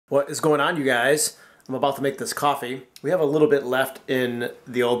What is going on, you guys? I'm about to make this coffee. We have a little bit left in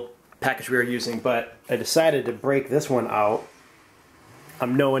the old package we were using, but I decided to break this one out.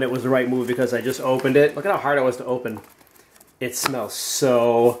 I'm knowing it was the right move because I just opened it. Look at how hard it was to open. It smells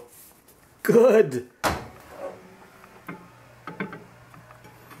so good.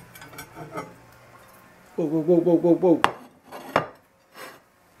 Whoa, whoa, whoa, whoa, whoa, whoa.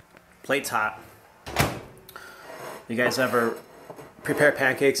 Plate's hot. You guys ever prepare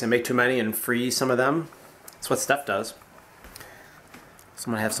pancakes and make too many and freeze some of them? That's what Steph does. So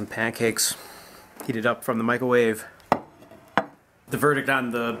I'm gonna have some pancakes heated up from the microwave. The verdict on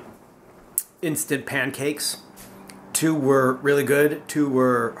the instant pancakes: 2 were really good, 2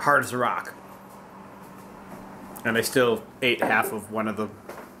 were hard as a rock. And I still ate half of one of the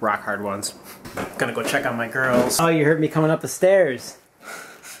rock hard ones. Gonna go check on my girls. Oh, you heard me coming up the stairs.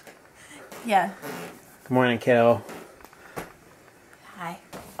 Yeah. Good morning, kiddo. Hi.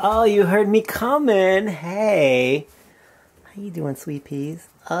 Oh, you heard me coming. Hey. How you doing, sweet peas?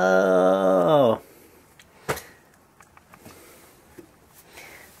 Oh.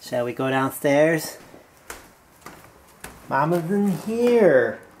 Shall we go downstairs? Mama's in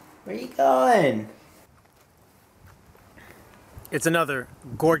here. Where you going? It's another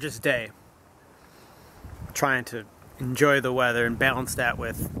gorgeous day. Trying to enjoy the weather and balance that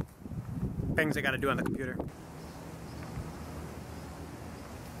with things I gotta do on the computer.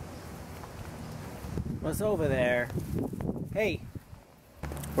 What's over there? Hey.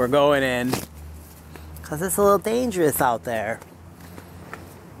 We're going in. Cause it's a little dangerous out there.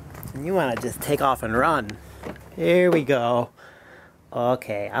 And you wanna just take off and run. Here we go.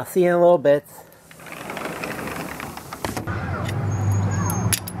 Okay, I'll see you in a little bit.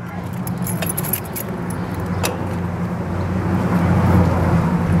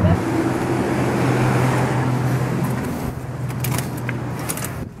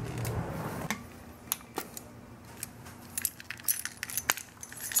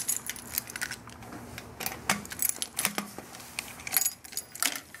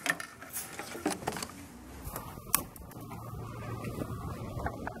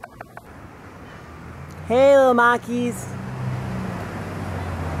 Hey, little Makis.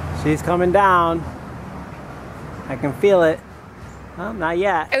 She's coming down. I can feel it. Well, not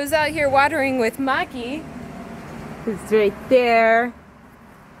yet. I was out here watering with Maki, who's right there,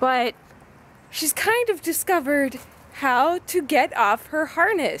 but she's kind of discovered how to get off her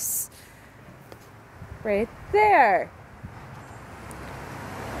harness. Right there.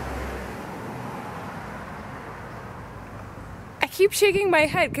 I keep shaking my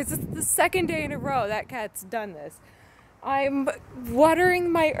head because it's the second day in a row that cat's done this. I'm watering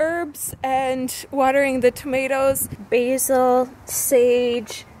my herbs and watering the tomatoes. Basil,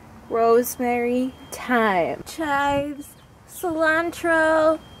 sage, rosemary, thyme, chives,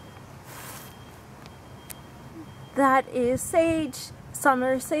 cilantro. That is sage,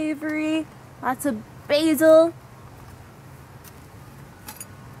 summer savory, lots of basil.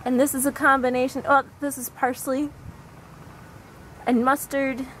 And this is a combination, oh, this is parsley and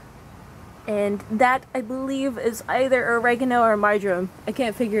mustard. And that, I believe, is either oregano or marjoram. I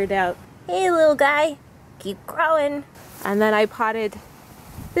can't figure it out. Hey, little guy. Keep growing. And then I potted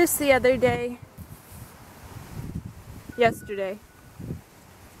this the other day. Yesterday.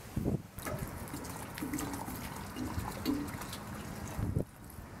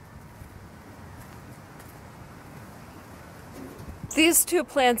 These 2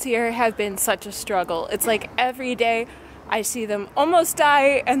 plants here have been such a struggle. It's like every day I see them almost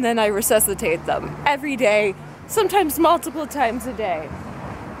die, and then I resuscitate them every day, sometimes multiple times a day.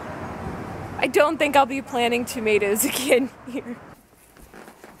 I don't think I'll be planting tomatoes again here.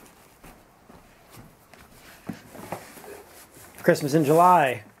 Christmas in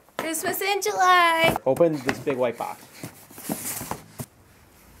July. Christmas in July. Open this big white box.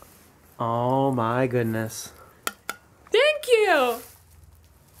 Oh my goodness. Thank you.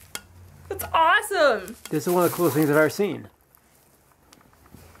 That's awesome. This is one of the coolest things I've ever seen.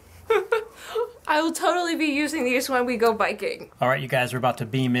 I will totally be using these when we go biking. All right, you guys, we're about to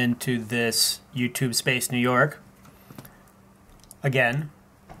beam into this YouTube space, New York. Again,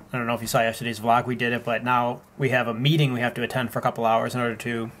 I don't know if you saw yesterday's vlog, we did it, but now we have a meeting we have to attend for a couple hours in order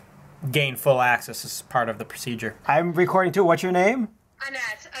to gain full access as part of the procedure. I'm recording too. What's your name?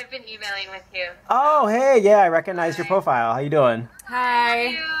 Annette, I've been emailing with you. Oh, hey, yeah, I recognize your profile. How you doing?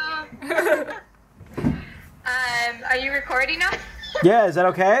 Hi. Are you recording now? Yeah, is that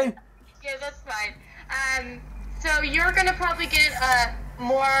okay? Yeah, that's fine. So you're gonna probably get a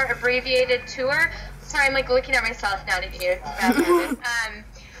more abbreviated tour. Sorry, I'm like looking at myself now to you.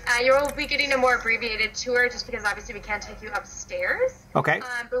 You will be getting a more abbreviated tour just because obviously we can't take you upstairs. Okay.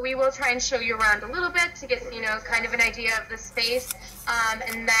 But we will try and show you around a little bit to get, kind of an idea of the space.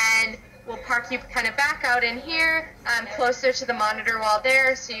 And then we'll park you kind of back out in here, closer to the monitor wall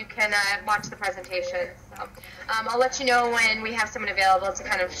there, so you can watch the presentation. So I'll let you know when we have someone available to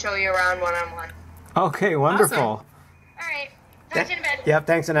kind of show you around one-on-one. Okay, wonderful. Awesome. All right. Talk to you in a bit. Yep,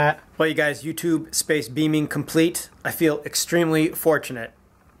 thanks, Annette. Well, you guys, YouTube space beaming complete. I feel extremely fortunate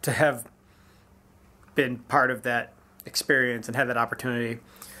to have been part of that experience and had that opportunity.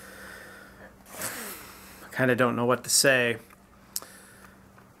 I kind of don't know what to say.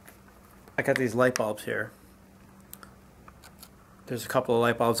 I got these light bulbs here. There's a couple of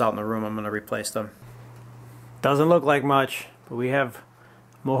light bulbs out in the room. I'm going to replace them. Doesn't look like much, but we have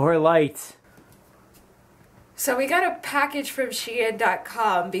more light. So we got a package from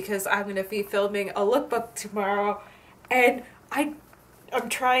Shein.com because I'm going to be filming a lookbook tomorrow, and I'm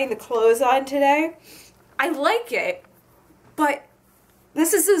trying the clothes on today. I like it, but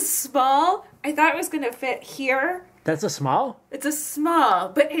this is a small. I thought it was going to fit here. That's a small? It's a small,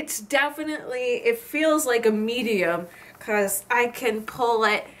 but it's definitely, it feels like a medium because I can pull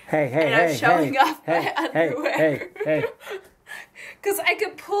it. And I'm showing off my underwear. Because I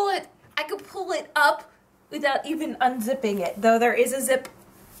could pull it up without even unzipping it, though there is a zip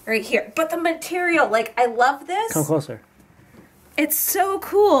right here. But the material, like, I love this. Come closer. It's so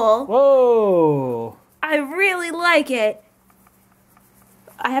cool. Whoa. I really like it.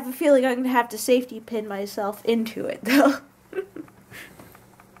 I have a feeling I'm going to have to safety pin myself into it, though.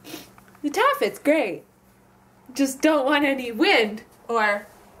 The top fit's great. Just don't want any wind or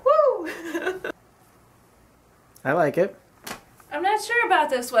woo! I like it. I'm not sure about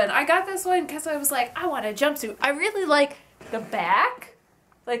this one. I got this one because I was like, I want a jumpsuit. I really like the back.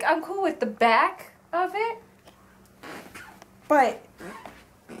 Like, I'm cool with the back of it. But,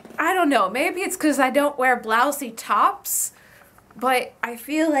 I don't know. Maybe it's because I don't wear blousey tops. But I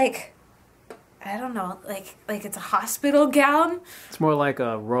feel like, I don't know, like it's a hospital gown. It's more like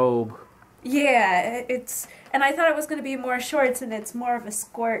a robe. Yeah, and I thought it was going to be more shorts, and it's more of a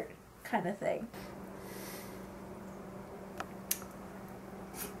skirt kind of thing.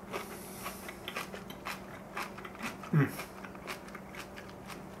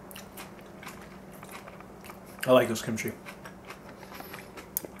 I like this kimchi.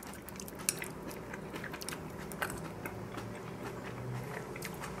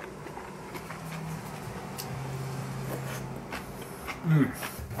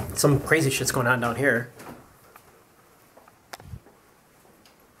 Some crazy shit's going on down here.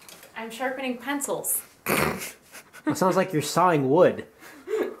 I'm sharpening pencils. It sounds like you're sawing wood.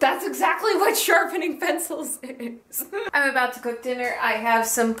 That's exactly what sharpening pencils is. I'm about to cook dinner. I have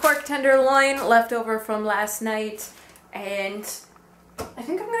some pork tenderloin left over from last night, and I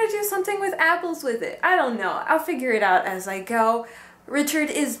think I'm gonna do something with apples with it. I don't know. I'll figure it out as I go. Richard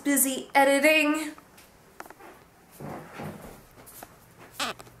is busy editing.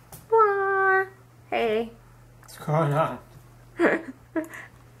 Hey. What's going on?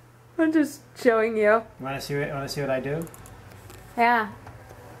 I'm just showing you. You want to see what I do? Yeah.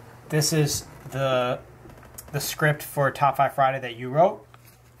 This is the script for Top 5 Friday that you wrote,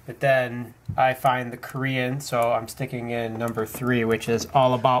 but then I find the Korean, so I'm sticking in number 3, which is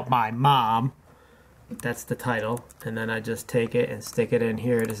all about my mom. That's the title, and then I just take it and stick it in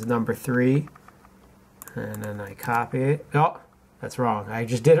here. This is number 3, and then I copy it. Oh, that's wrong. I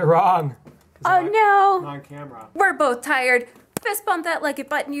just did it wrong. Oh no! On camera. We're both tired. Fist bump that like it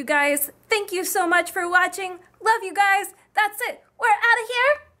button, you guys. Thank you so much for watching. Love you guys. That's it. We're out of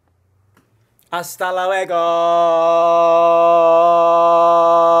here. Hasta luego.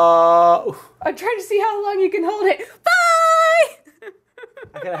 I'm trying to see how long you can hold it. Bye!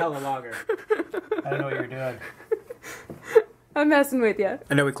 I could have held it longer. I don't know what you were doing. I'm messing with you.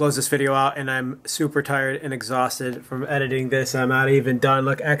 I know we closed this video out and I'm super tired and exhausted from editing this. I'm not even done.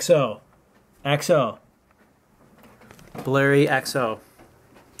 Look, XO. XO. Blurry XO.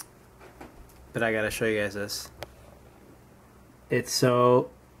 But I gotta show you guys this. It's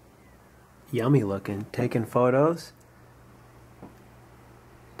so yummy looking. Taking photos.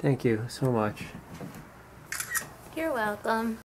 Thank you so much. You're welcome.